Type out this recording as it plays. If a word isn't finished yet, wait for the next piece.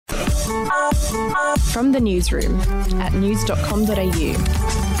From the newsroom at news.com.au.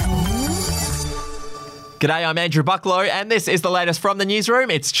 G'day, I'm Andrew Bucklow and this is the latest from the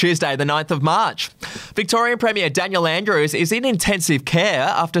newsroom. It's Tuesday the 9th of March. Victorian Premier Daniel Andrews is in intensive care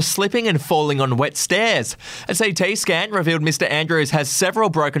after slipping and falling on wet stairs. A CT scan revealed Mr Andrews has several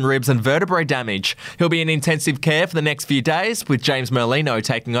broken ribs and vertebrae damage. He'll be in intensive care for the next few days, with James Merlino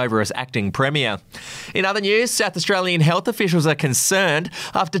taking over as acting Premier. In other news, South Australian health officials are concerned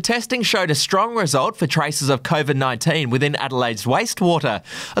after testing showed a strong result for traces of COVID-19 within Adelaide's wastewater.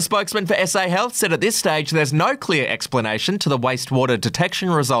 A spokesman for SA Health said at this stage there's no clear explanation to the wastewater detection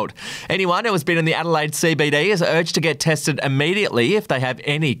result. Anyone who has been in the Adelaide CBD is urged to get tested immediately if they have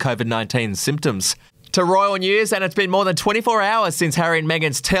any COVID-19 symptoms. To royal news, and it's been more than 24 hours since Harry and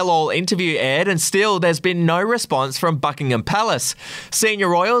Meghan's tell-all interview aired, and still there's been no response from Buckingham Palace. Senior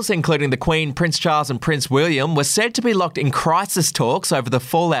royals, including the Queen, Prince Charles and Prince William, were said to be locked in crisis talks over the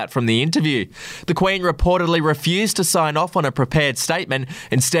fallout from the interview. The Queen reportedly refused to sign off on a prepared statement,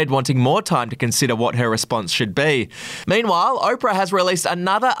 instead wanting more time to consider what her response should be. Meanwhile, Oprah has released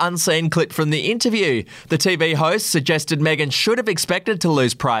another unseen clip from the interview. The TV host suggested Meghan should have expected to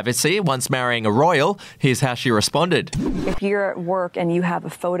lose privacy once marrying a royal. Here's how she responded. If you're at work and you have a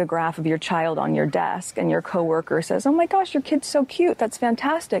photograph of your child on your desk and your coworker says, "Oh my gosh, your kid's so cute, that's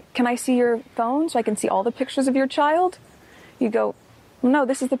fantastic. Can I see your phone so I can see all the pictures of your child?" You go, "No,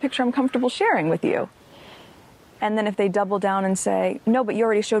 this is the picture I'm comfortable sharing with you." And then if they double down and say, "No, but you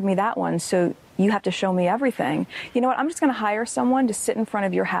already showed me that one, so you have to show me everything." You know what? I'm just going to hire someone to sit in front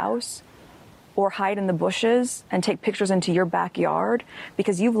of your house or hide in the bushes and take pictures into your backyard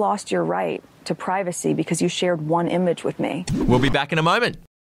because you've lost your right to privacy because you shared one image with me. We'll be back in a moment.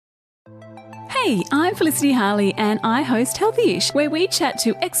 Hey, I'm Felicity Harley and I host Healthyish, where we chat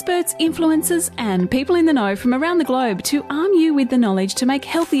to experts, influencers and people in the know from around the globe to arm you with the knowledge to make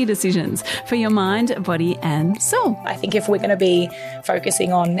healthier decisions for your mind, body and soul. I think if we're going to be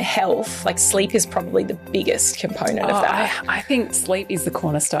focusing on health, like sleep is probably the biggest component of that. I think sleep is the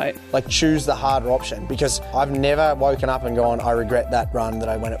cornerstone. Like choose the harder option, because I've never woken up and gone, I regret that run that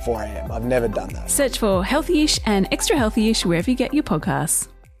I went at 4 a.m. I've never done that. Search for Healthyish and Extra Healthyish wherever you get your podcasts.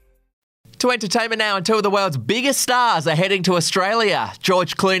 To entertainment now, and two of the world's biggest stars are heading to Australia.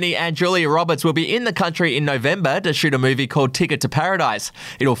 George Clooney and Julia Roberts will be in the country in November to shoot a movie called Ticket to Paradise.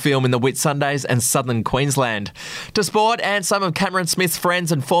 It'll film in the Whitsundays and southern Queensland. To sport, and some of Cameron Smith's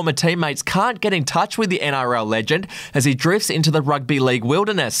friends and former teammates can't get in touch with the NRL legend as he drifts into the rugby league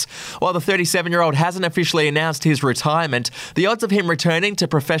wilderness. While the 37-year-old hasn't officially announced his retirement, the odds of him returning to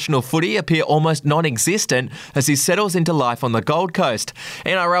professional footy appear almost non-existent as he settles into life on the Gold Coast.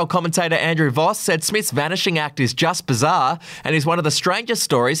 NRL commentator Andrew Voss said Smith's vanishing act is just bizarre and is one of the strangest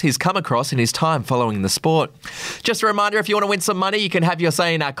stories he's come across in his time following the sport. Just a reminder, if you want to win some money, you can have your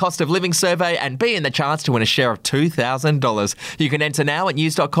say in our cost of living survey and be in the chance to win a share of $2,000. You can enter now at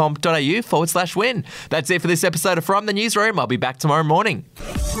news.com.au/win. That's it for this episode of From the Newsroom. I'll be back tomorrow morning.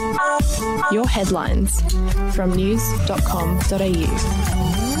 Your headlines from news.com.au.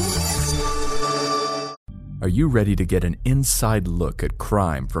 Are you ready to get an inside look at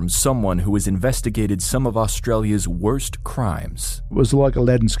crime from someone who has investigated some of Australia's worst crimes? It was like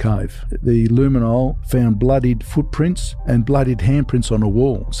Aladdin's Cave. The luminol found bloodied footprints and bloodied handprints on a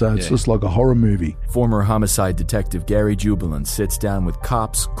wall, so it's just like a horror movie. Former homicide detective Gary Jubilant sits down with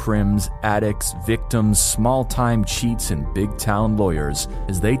cops, crims, addicts, victims, small-time cheats and big-town lawyers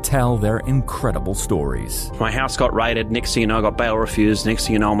as they tell their incredible stories. My house got raided. Next thing you know, I got bail refused. Next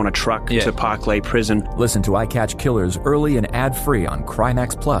thing you know, I'm on a truck to Parklea Prison. Listen to I Catch Killers early and ad-free on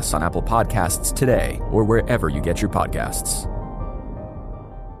Crimex Plus on Apple Podcasts today or wherever you get your podcasts.